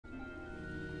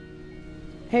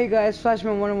Hey guys,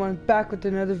 Flashman101 back with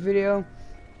another video.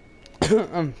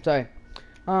 Sorry.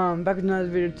 Back with another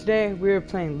video. Today we are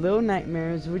playing Little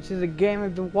Nightmares, which is a game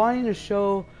I've been wanting to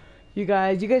show you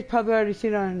guys. You guys probably already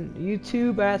seen it on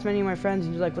YouTube. I asked many of my friends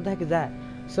and they're like, what the heck is that?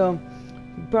 So,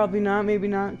 probably not, maybe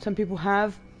not. Some people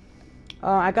have.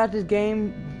 I got this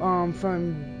game I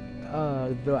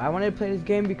wanted to play this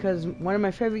game because one of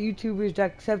my favorite YouTubers,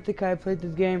 Jacksepticeye, played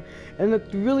this game and it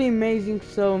looked really amazing.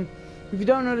 So if you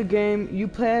don't know the game, you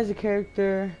play as a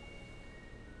character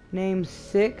named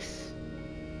Six,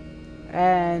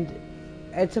 and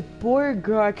it's a boy or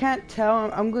girl. I can't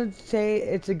tell. I'm going to say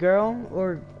it's a girl,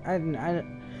 or I'm not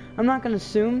going to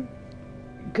assume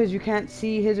because you can't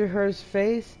see his or her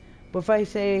face. But if I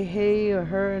say he or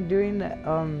her during the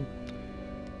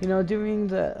during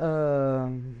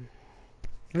the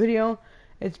video,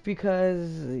 it's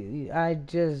because I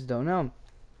just don't know.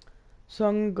 So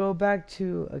I'm gonna go back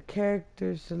to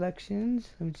character selections.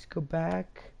 Let me just go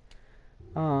back.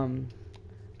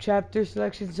 Chapter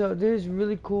selection. So there's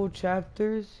really cool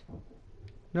chapters.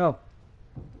 No.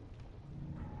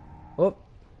 Oh,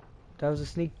 that was a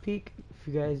sneak peek. If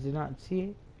you guys did not see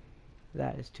it,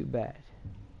 that is too bad.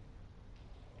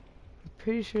 I'm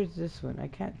pretty sure it's this one. I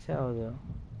can't tell though.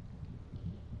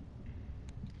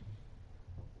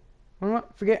 I'm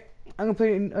not forget. I'm gonna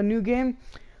play a new game.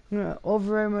 I'm gonna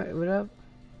override my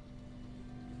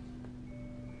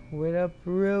wait up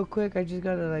real quick. I just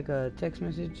got a text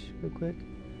message real quick.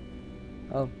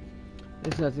 Oh,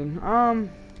 it's nothing.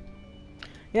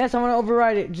 Yes, I want to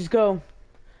override it. Just go.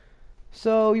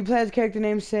 So you play as a character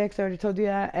named Six. I already told you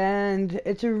that, and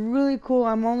it's a really cool.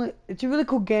 It's a really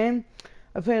cool game.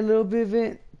 I played a little bit of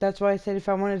it. That's why I said if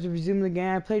I wanted to resume the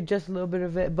game, I played just a little bit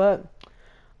of it. But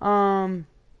one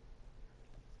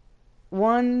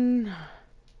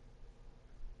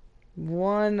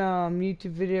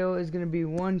YouTube video is gonna be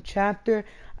one chapter.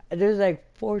 There's like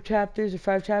 4 chapters or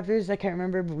 5 chapters. I can't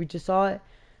remember, but we just saw it,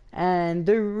 and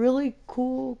they're really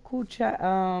cool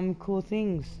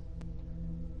things.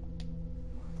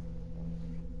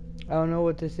 I don't know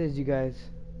what this is, you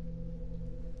guys.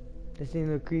 This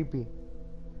thing look creepy.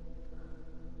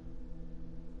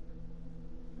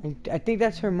 I think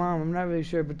that's her mom. I'm not really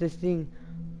sure, but this thing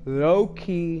low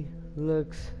key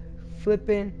looks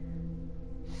flippin'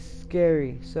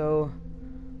 scary. So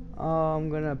I'm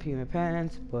gonna pee my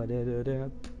pants.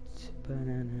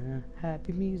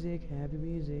 Happy music, happy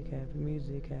music, happy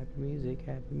music, happy music,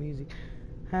 happy music,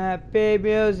 happy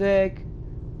music,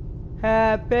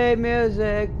 happy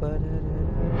music.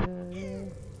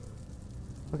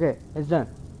 Okay, it's done.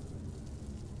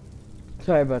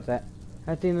 Sorry about that.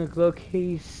 I think look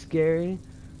low-key scary.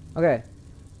 Okay.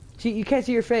 See, you can't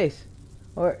see your face.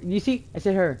 Or you see? I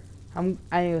said her.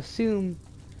 I assume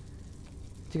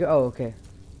to go. Oh, okay.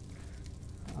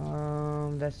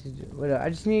 That's what. I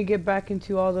just need to get back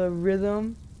into all the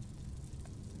rhythm.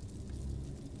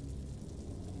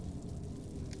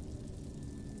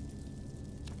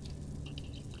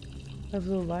 I have a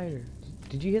little lighter.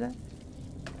 Did you hear that?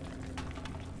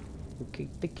 We'll kick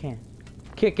the can.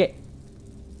 Kick it.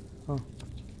 Oh,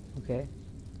 okay.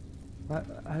 How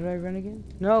do I run again?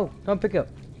 No, don't pick up.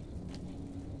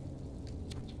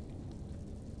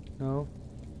 No.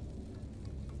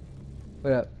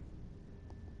 What up?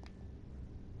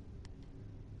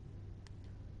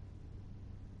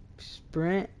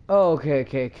 Sprint. Oh,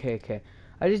 okay.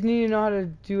 I just need to know how to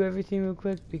do everything real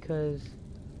quick because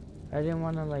I didn't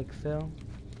want to like fail.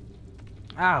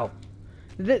 Ow.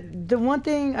 The one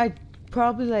thing I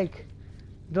probably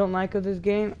don't like of this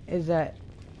game is that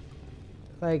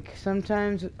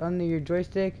sometimes on your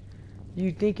joystick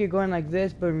you think you're going like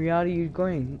this, but in reality you're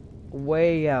going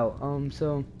way out.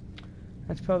 So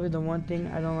that's probably the one thing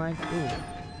I don't like. Ooh.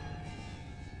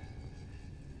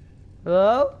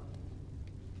 Hello?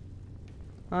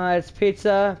 It's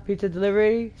pizza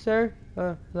delivery, sir.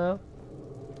 Hello?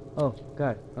 Oh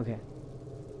God. Okay.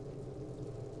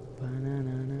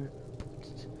 Banana.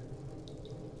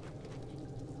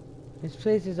 This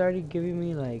place is already giving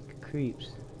me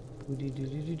creeps.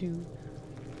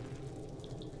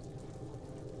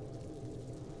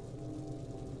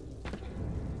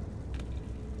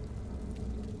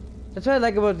 That's what I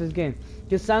like about this game.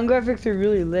 The sound graphics are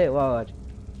really lit. Wow, watch.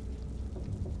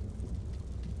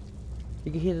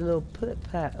 You can hear the little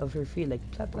plat of her feet, like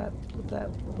plap plap plap plap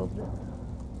plap plap.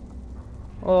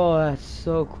 Oh, that's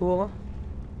so cool.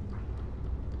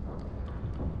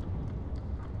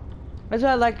 That's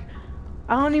what I like.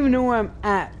 I don't even know where I'm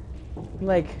at.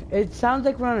 It sounds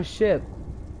like we're on a ship,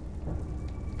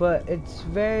 but it's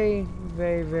very,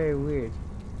 very, very weird.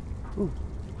 Ooh,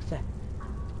 what's that?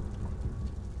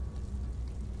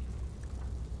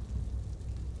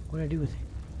 What do I do with it?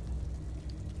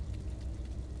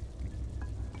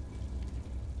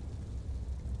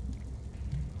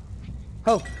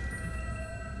 Oh!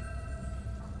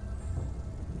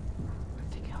 I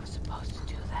think I was supposed to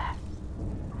do that.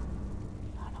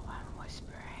 I don't know why I'm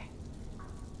whispering.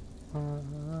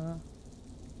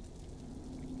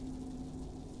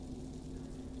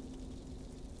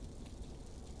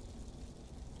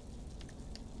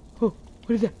 Oh,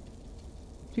 what is that?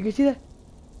 Did you guys see that?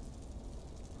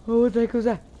 Oh, what the heck was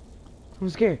that? I'm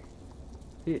scared.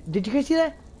 Did you guys see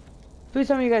that? Please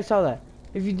tell me you guys saw that.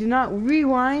 If you did not,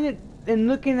 rewind it and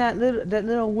look in that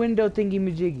little window thingy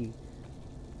majiggy.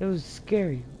 It was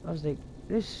scary. I was like,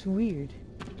 this is weird.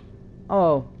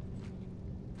 Oh.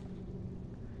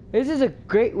 This is a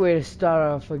great way to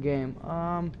start off a game.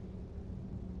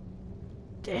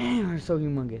 Damn, we're so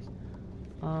humongous.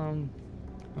 I'm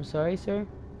sorry, sir.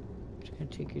 I'm just gonna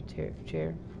take your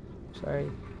chair. Sorry.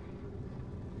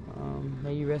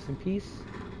 May you rest in peace.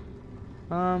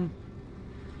 Now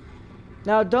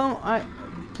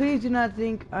please do not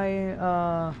think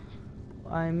I'm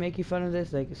making fun of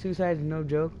this. Like, suicide is no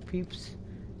joke, peeps.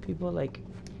 People, like,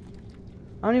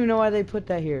 I don't even know why they put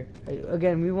that here.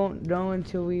 Again, we won't know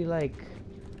until we, like,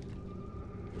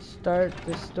 start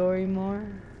the story more.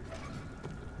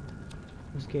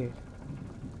 I'm scared.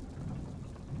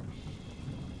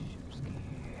 I'm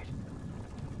scared.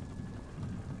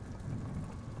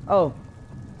 Oh.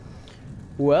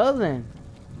 Well then.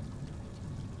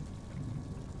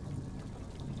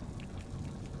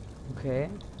 Okay.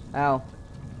 Ow.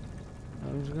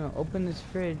 I'm just gonna open this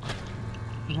fridge.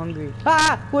 I'm hungry.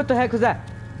 Ah! What the heck was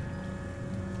that?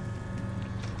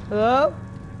 Hello?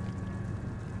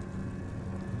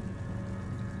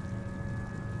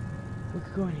 We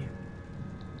could go in here.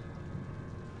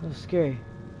 A little scary.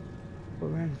 What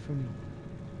ran from me?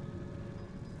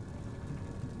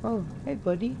 Oh, hey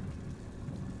buddy.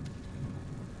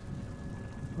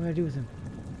 What do I do with him?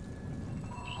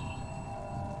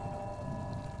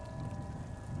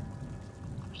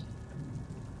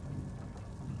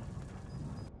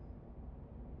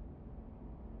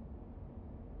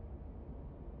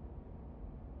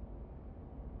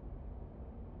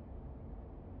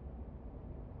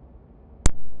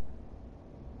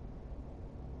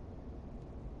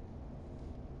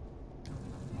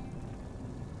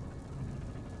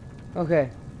 Okay,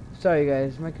 sorry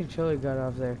guys, my controller got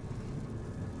off there.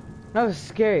 That was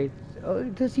scary. Oh,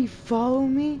 does he follow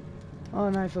me? Oh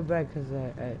no, I feel bad because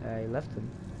I left him.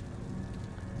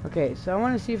 Okay, so I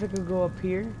want to see if I could go up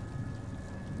here.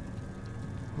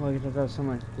 Oh, I thought that was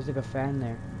someone. There's like a fan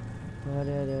there.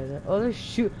 Oh, there's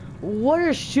shoes. What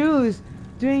are shoes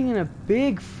doing in a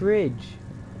big fridge?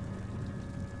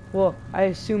 Well, I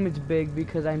assume it's big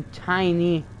because I'm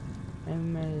tiny.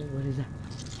 What is that?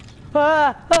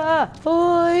 What?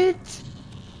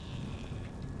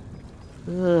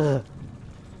 Ugh.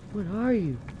 What are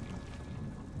you?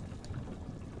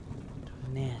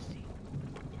 Nasty.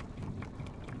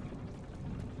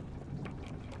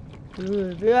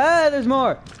 There's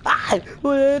more. Ah!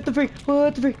 What the freak?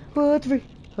 What the freak? What the freak?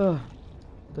 Oh,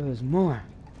 there's more.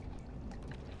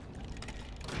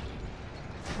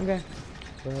 Okay.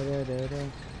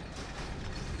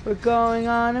 We're going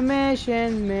on a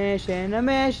mission, a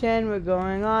mission. We're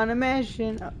going on a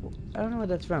mission. I don't know where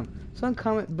that's from. Someone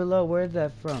comment below where's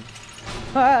that from.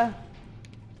 Ah!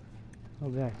 Oh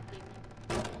god.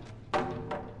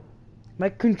 My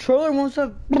controller won't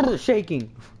stop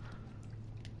shaking.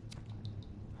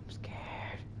 I'm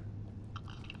scared.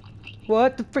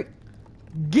 What the frick?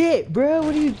 Get, bro.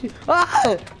 What are you doing?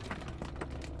 Ah!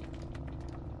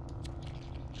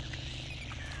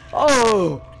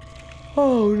 Oh!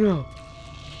 Oh no!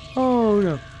 Oh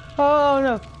no! Oh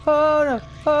no! Oh no!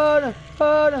 Oh no!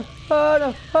 Oh no! Oh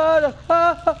no! Oh no!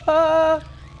 Oh!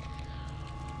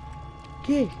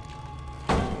 Get!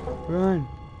 Run!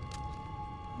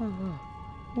 Oh,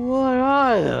 what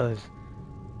are those?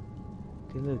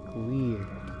 They look weird.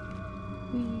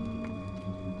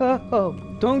 Oh!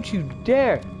 Don't you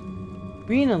dare!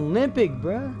 Be an Olympic,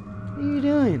 bruh. What are you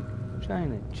doing? I'm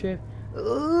trying to trip.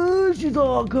 Oh, she's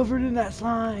all covered in that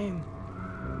slime.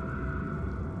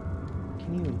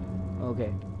 Can you?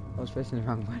 Okay, I was pressing the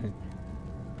wrong button.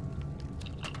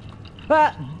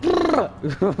 Ah!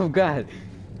 Oh god.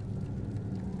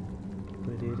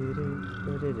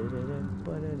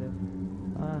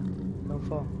 Ah, don't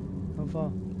fall. Don't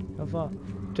fall. Don't fall.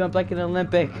 Jump like an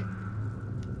Olympic.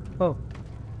 Oh.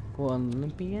 Well,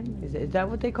 Olympian? Is that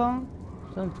what they call him?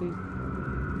 Someone please.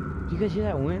 Do you guys hear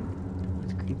that wind?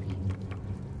 It's creepy.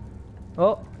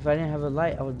 Oh, if I didn't have a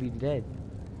light, I would be dead.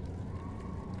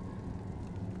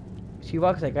 She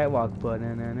walks like I walk, but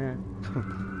nah.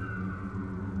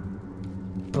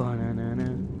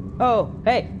 Banana. Oh,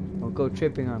 hey! Don't go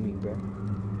tripping on me, bro.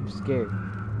 I'm scared.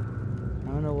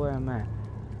 I don't know where I'm at.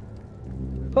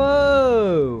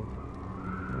 Whoa!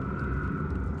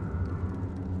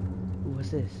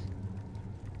 What's this?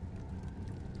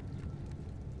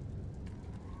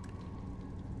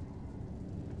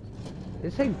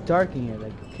 It's like dark in here.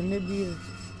 Like, can it be?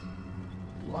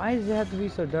 Why does it have to be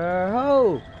so dark?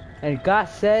 Oh! And God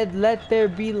said, "Let there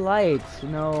be lights."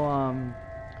 No,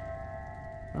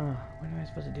 what am I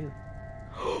supposed to do?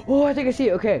 Oh, I think I see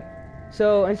it. Okay.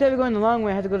 So instead of going the long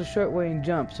way, I have to go the short way and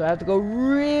jump. So I have to go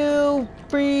real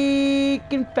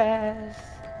freaking fast.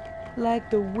 Like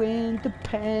the wind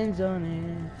depends on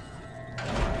it.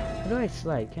 How do I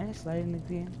slide? Can I slide in the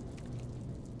game?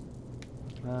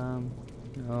 No.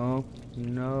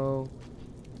 No.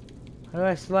 How do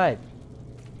I slide?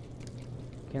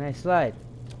 Can I slide?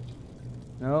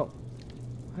 No.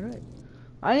 How do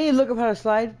I need to look up how to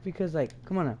slide because, like,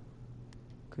 come on now.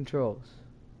 Controls.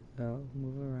 Oh,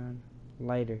 move around.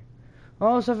 Lighter.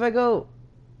 Oh, so if I go...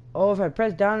 Oh, if I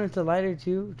press down, it's a lighter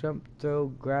too. Jump, throw,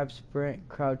 grab, sprint,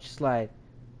 crouch, slide.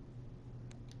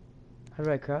 How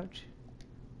do I crouch?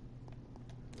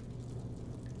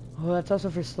 Oh, that's also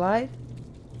for slide?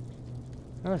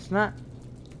 No, it's not.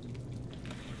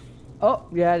 Oh,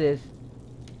 yeah, it is.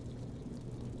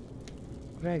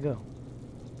 Where do I go?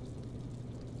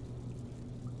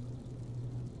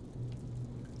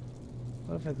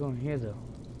 What if I go in here, though?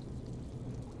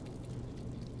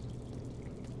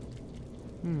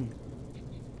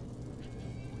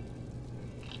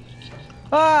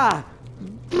 Ah!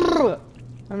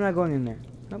 I'm not going in there.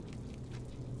 Nope.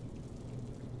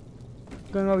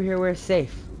 Going over here where it's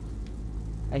safe.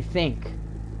 I think.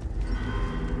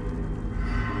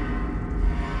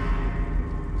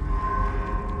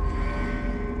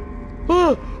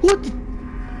 Oh! What the?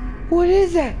 What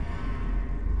is that?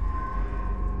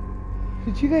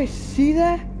 Did you guys see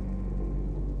that?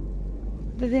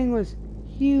 The thing was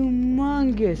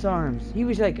humongous arms. He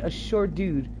was like a short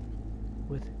dude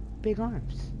with big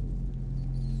arms.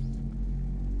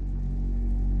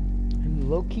 I'm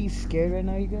low-key scared right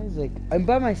now, you guys. Like, I'm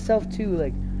by myself too.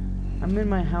 Like, I'm in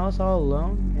my house all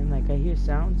alone, and like I hear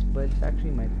sounds, but it's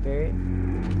actually my ferret.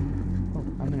 Oh,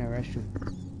 I'm in a restroom.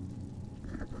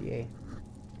 Yay.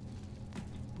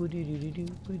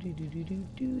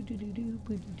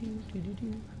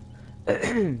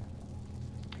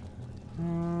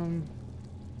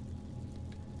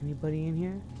 Anybody in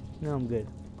here? No, I'm good.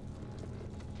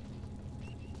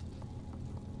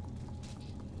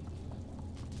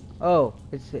 Oh,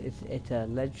 it's a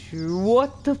ledge.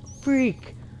 What the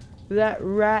freak? That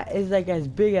rat is like as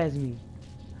big as me.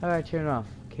 How do I turn it off?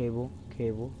 Cable,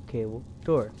 cable, cable,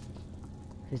 door.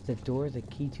 Is the door the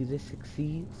key to this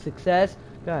success?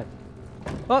 God.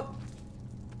 Oh!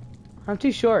 I'm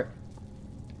too short.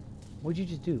 What'd you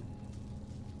just do?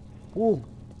 Ooh.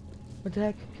 What the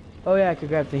heck? Oh yeah, I could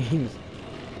grab things.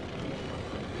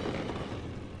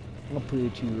 I'll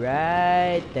put you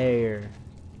right there.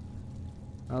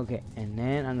 Okay, and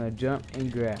then I'm gonna jump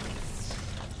and grab.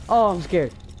 Oh, I'm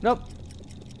scared. Nope.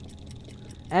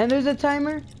 And there's a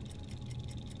timer.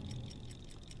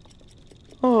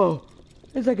 Oh,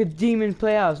 it's like a demon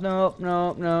playhouse. Nope,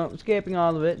 nope, nope. Skipping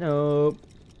all of it. Nope.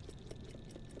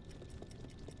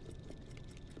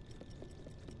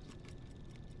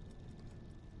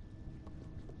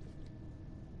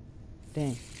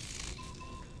 Dang.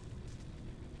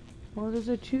 Oh, there's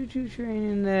a choo-choo train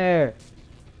in there.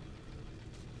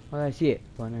 Oh, I see it.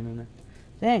 Oh, no.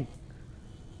 Dang.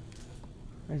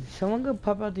 Is someone gonna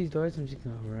pop out these doors? I'm just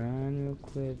gonna run real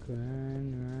quick.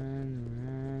 Run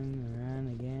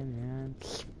again. Run.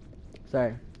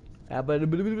 Sorry.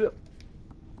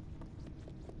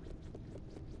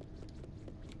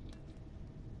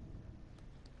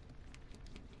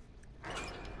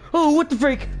 Oh, what the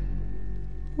freak?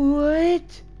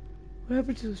 What? What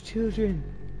happened to those children?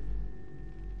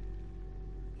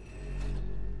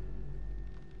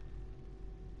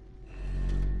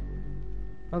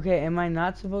 Okay, am I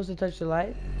not supposed to touch the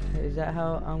light? Is that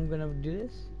how I'm gonna do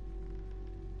this?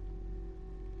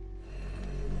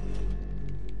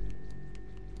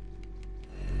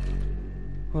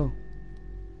 Oh.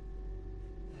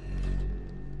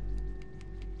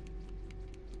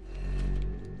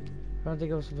 I don't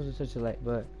think I was supposed to touch the light,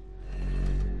 but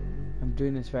I'm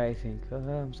doing this right, I think. Oh,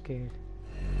 I'm scared.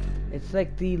 It's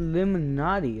like the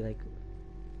Illuminati. Like,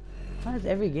 why does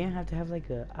every game have to have like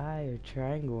a eye or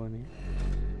triangle in it?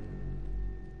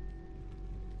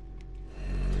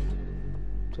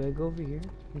 Do I go over here?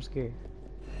 I'm scared.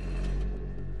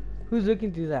 Who's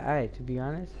looking through that eye, to be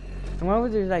honest? And why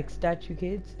was there like statue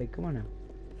kids? Like, come on now.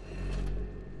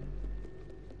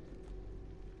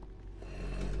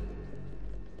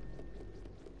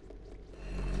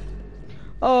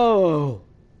 Oh!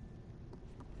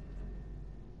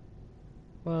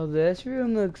 Well, this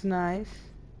room looks nice.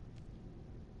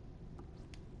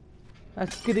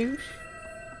 That's skadoosh.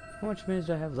 How much minutes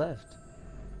do I have left?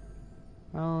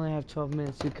 I only have 12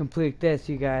 minutes to complete this,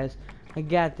 you guys. I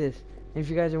got this. If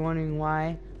you guys are wondering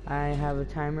why I have a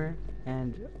timer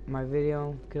and my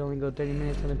video could only go 30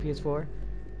 minutes on the PS4.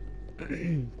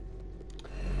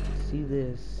 See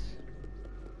this.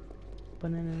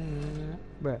 Banana.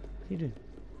 Bruh, what are you doing?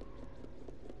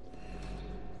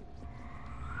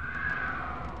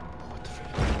 What the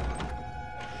frick?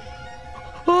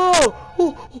 Oh!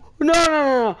 Oh!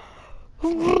 No!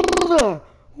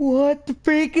 What the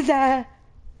freak is that?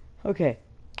 Okay.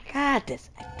 I got this.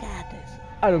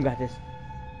 I don't got this.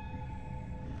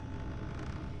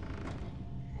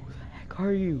 Who the heck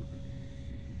are you?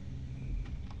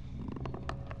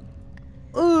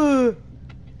 Ugh!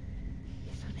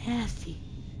 He's so nasty.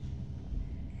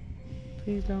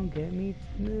 Please don't get me,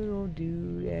 little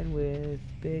dude, and with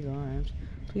big arms.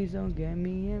 Please don't get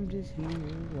me, I'm just here.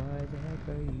 Why the heck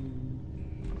are you?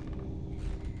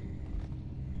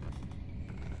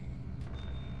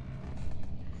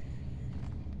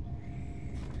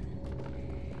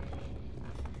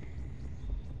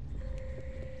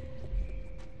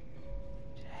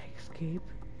 Escape.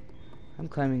 I'm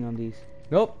climbing on these.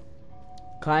 Nope.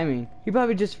 Climbing. He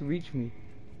probably just reached me.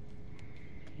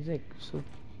 He's like so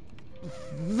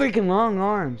freaking long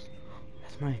arms.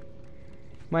 That's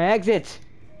my exit.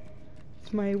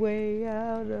 It's my way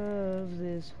out of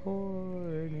this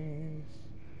hornet's.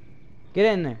 Get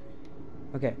in there.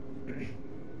 Okay.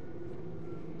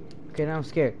 Okay, now I'm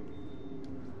scared.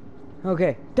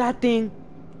 Okay, that thing.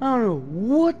 I don't know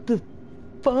what the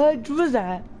fudge was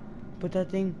that, but that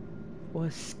thing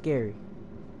was scary.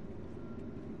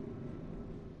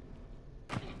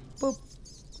 Boop.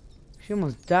 She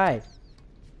almost died.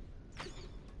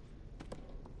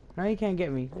 Now you can't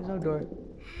get me. There's no door.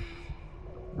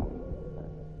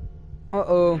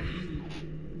 Uh-oh.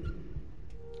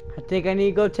 I think I need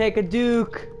to go take a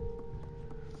Duke.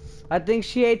 I think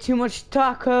she ate too much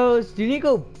tacos. Do you need to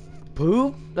go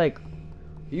poop? Like,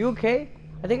 are you okay?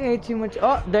 I think I ate too much.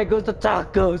 Oh, there goes the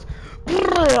tacos.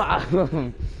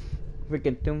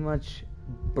 Freaking too much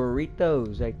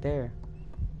burritos right there.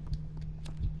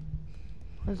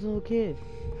 Where's the little kid?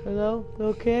 Hello,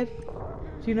 little kid?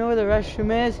 Do you know where the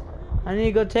restroom is? I need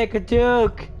to go take a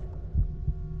Duke.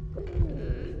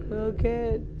 Little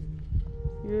kid,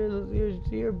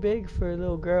 you're big for a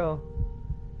little girl.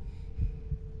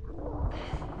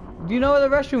 Do you know where the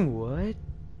restroom? What?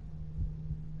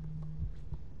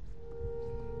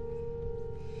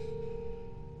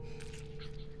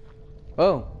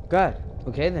 Oh God.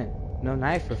 Okay then. No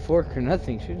knife or fork or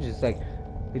nothing. She was just like,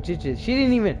 she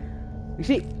didn't even. You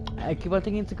see, I keep on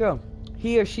thinking it's a girl.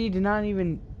 He or she did not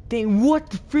even think. What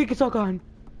the freak? It's all gone.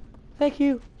 Thank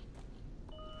you.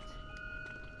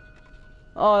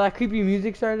 Oh, that creepy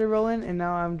music started rolling, and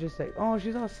now I'm just like, oh,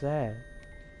 she's all sad.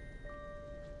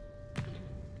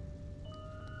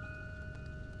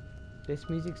 This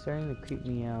music's starting to creep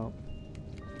me out.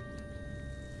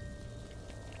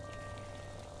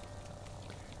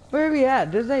 Where are we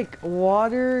at? There's like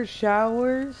water,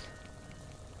 showers,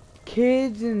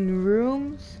 kids in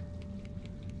rooms,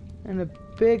 and a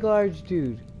big large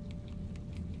dude.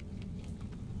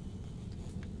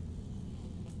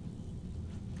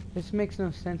 This makes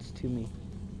no sense to me.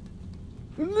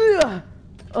 Ugh!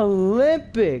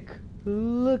 Olympic!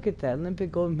 Look at that. Olympic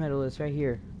gold medalist right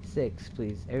here. 6,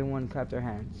 please. Everyone clap their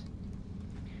hands.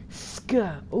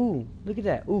 Ska! Ooh, look at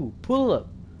that. Ooh, pull up.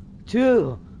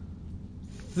 2,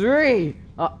 3.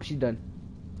 Oh, she's done.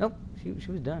 Nope, she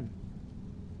was done.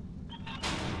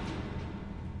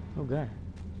 Oh God.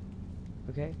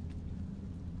 Okay.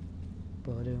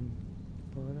 Bottom.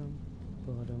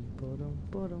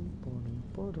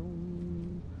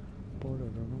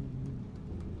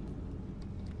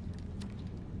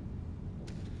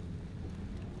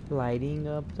 Lighting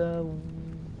up the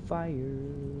fire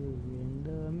in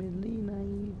the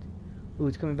midnight. Ooh,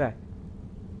 it's coming back.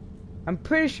 I'm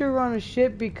pretty sure we're on a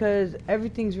ship because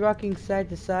everything's rocking side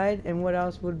to side, and what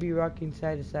else would be rocking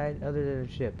side to side other than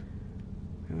a ship?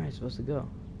 Where am I supposed to go?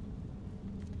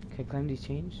 Can I climb these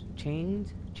chains? Chains,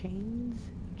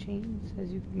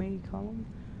 as you may call them.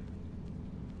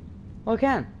 Oh, I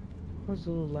can. Where's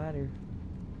the little ladder?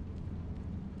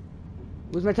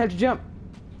 Where's my time to jump?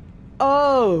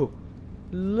 Oh,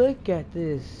 look at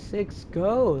this 6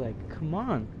 go. Like, come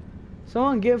on.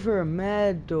 Someone give her a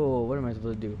medal. What am I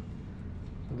supposed to do?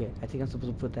 Okay, I think I'm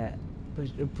supposed to put that.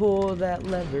 Pull that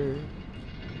lever.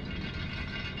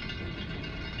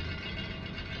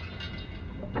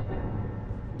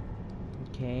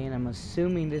 Okay, and I'm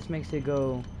assuming this makes it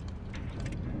go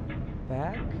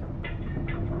back.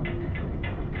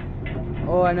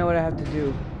 Oh, I know what I have to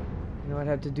do. I know what I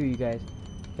have to do, you guys.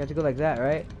 You have to go like that,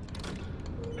 right?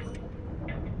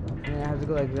 And then I have to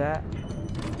go like that.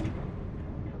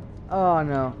 Oh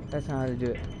no, that's not how to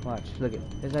do it. Watch, look it.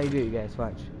 That's how you do it, you guys.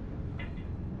 Watch.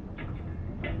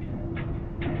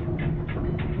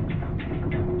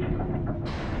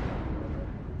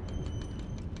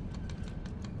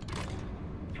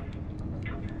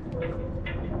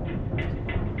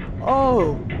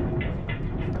 Oh!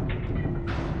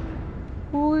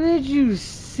 Oh, did you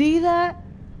see that?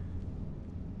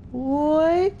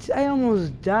 What? I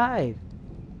almost died.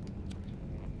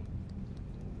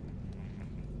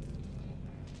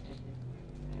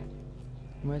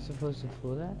 Am I supposed to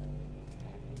fool that?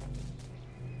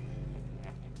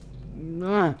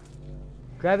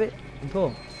 Grab it and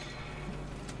pull.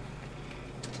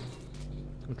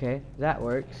 Okay, that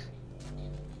works.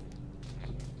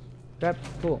 Grab,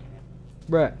 pull.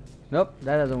 Bruh. Nope,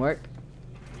 that doesn't work.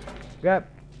 Grab.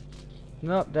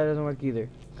 Nope, that doesn't work either.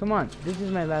 Come on, this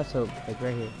is my last hope. Like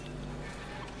right here.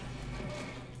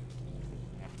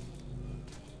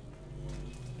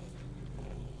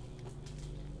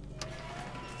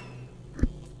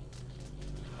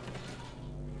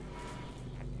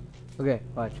 Okay,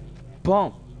 watch.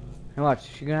 Boom! And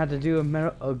watch, you're gonna have to do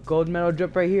a gold medal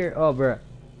jump right here. Oh, bruh.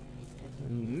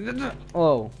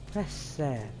 Oh, that's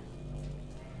sad.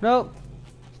 Nope.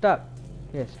 Stop.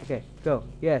 Yes, okay, go.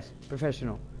 Yes,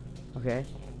 professional. Okay.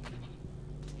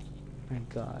 My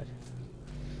god.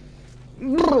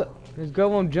 This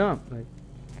girl won't jump. Like.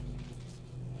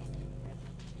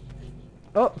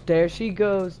 Oh, there she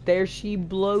goes. There she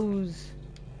blows.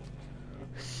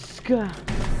 Ska.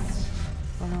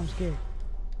 Oh no, I'm scared.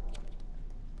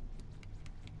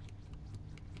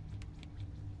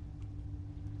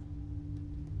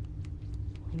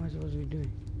 What am I supposed to be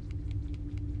doing?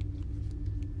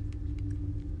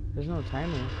 There's no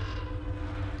timer.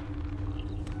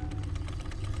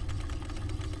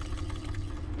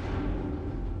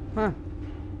 Huh.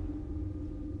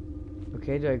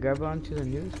 Okay, do I grab onto the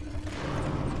news?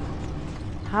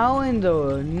 How in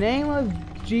the name of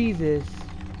Jesus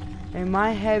am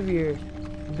I heavier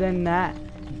than that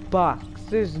box?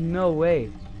 There's no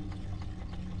way.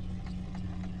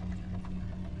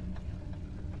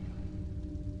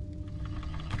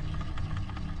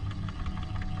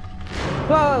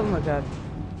 Oh my god.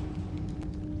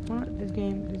 What? This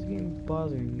game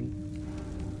bothering me.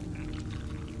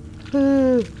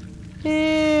 Ew!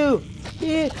 Ew!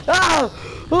 Ew! Oh!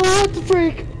 Oh, what the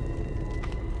freak?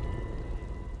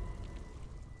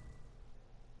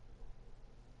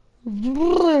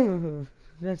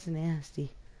 That's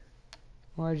nasty.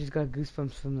 Oh, I just got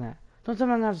goosebumps from that. Don't tell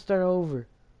me I'm gonna have to start over.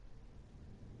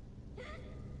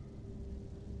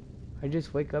 I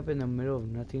just wake up in the middle of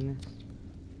nothingness.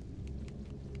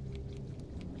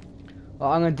 Oh,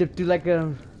 I'm gonna dip through like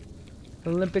a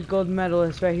Olympic gold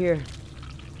medalist right here.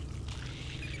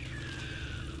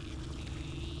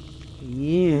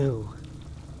 Ew.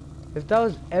 If that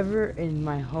was ever in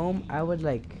my home, I would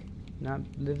like not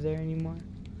live there anymore.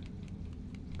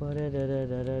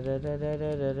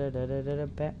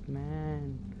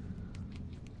 Batman.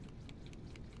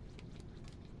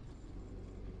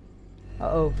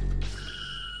 Uh-oh.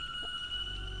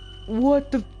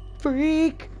 What the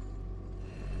freak?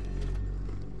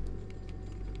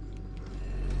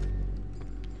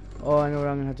 Oh, I know what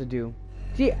I'm gonna have to do.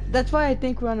 See, that's why I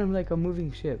think we're on like a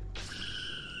moving ship.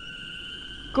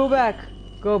 Go back.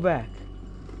 Go back.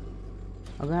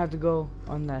 I'm gonna have to go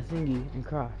on that thingy and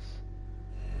cross.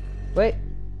 Wait.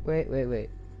 Pretty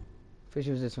sure it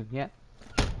was this one. Yeah.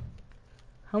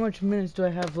 How much minutes do I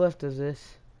have left of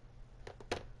this?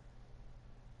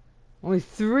 Only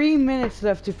 3 minutes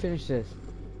left to finish this.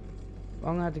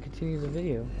 I'm gonna have to continue the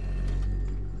video.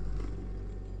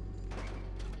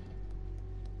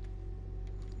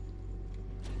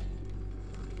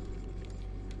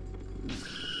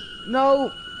 No!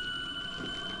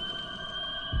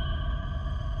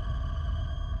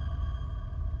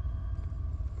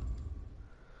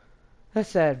 That's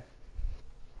sad.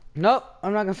 Nope,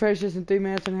 I'm not gonna finish this in 3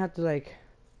 minutes. I'm gonna have to like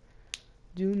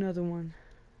do another one.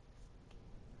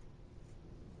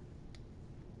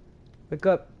 Wake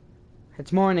up.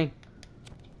 It's morning.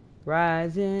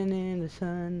 Rising in the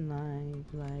sunlight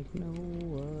like no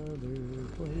other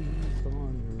place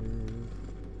on earth.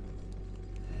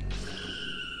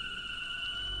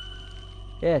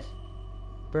 Yes.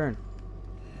 Burn.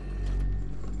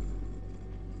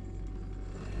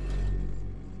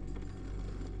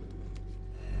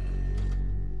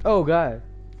 Oh god.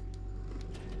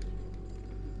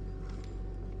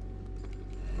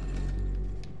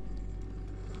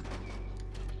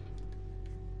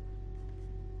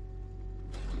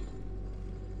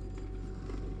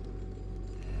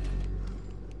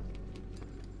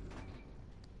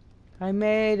 I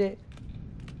made it.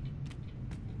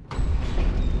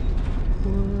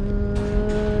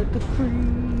 What the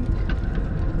freak?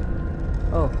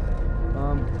 Oh,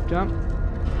 jump.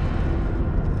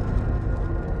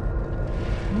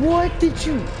 What did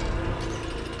you?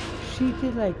 She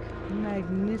did like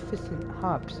magnificent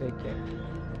hops right there.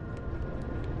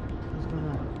 What's going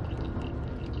on?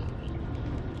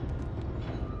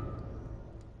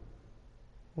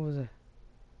 What was it?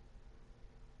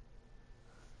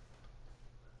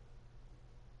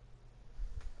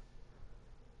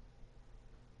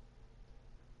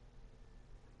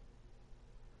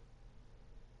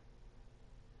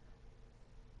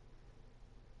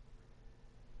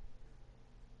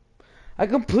 I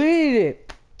completed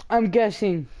it. I'm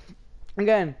guessing.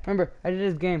 Again, remember, I did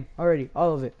this game already.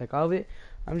 All of it. Like, all of it.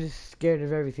 I'm just scared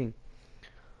of everything.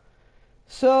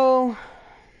 So,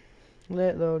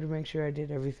 let load to make sure I did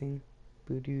everything.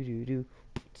 Boo-doo-doo-doo.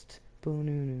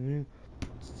 Boo-doo-doo-doo.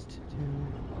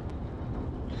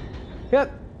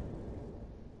 Yep.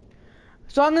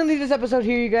 So I'm gonna leave this episode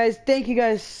here, you guys. Thank you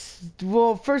guys.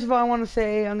 Well, first of all, I want to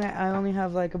say I only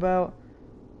have like about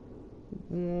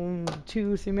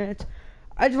 2-3 minutes.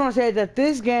 I just want to say that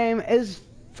this game is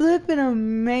flipping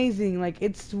amazing. Like,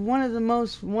 it's one of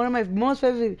my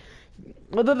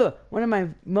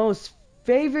most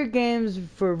favorite games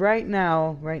for right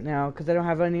now, because I don't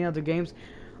have any other games.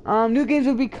 New games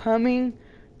will be coming.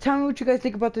 Tell me what you guys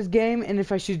think about this game, and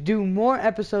if I should do more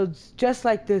episodes just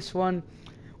like this one,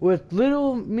 with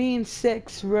little me and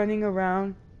Six running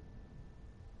around.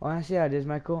 Oh, I see how it is,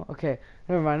 Michael. Okay,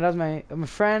 never mind. That was my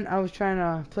friend. I was trying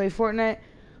to play Fortnite.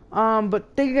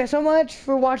 But thank you guys so much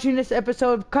for watching this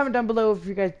episode. Comment down below if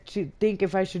you guys think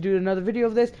if I should do another video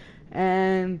of this.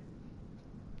 And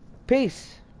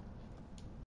peace.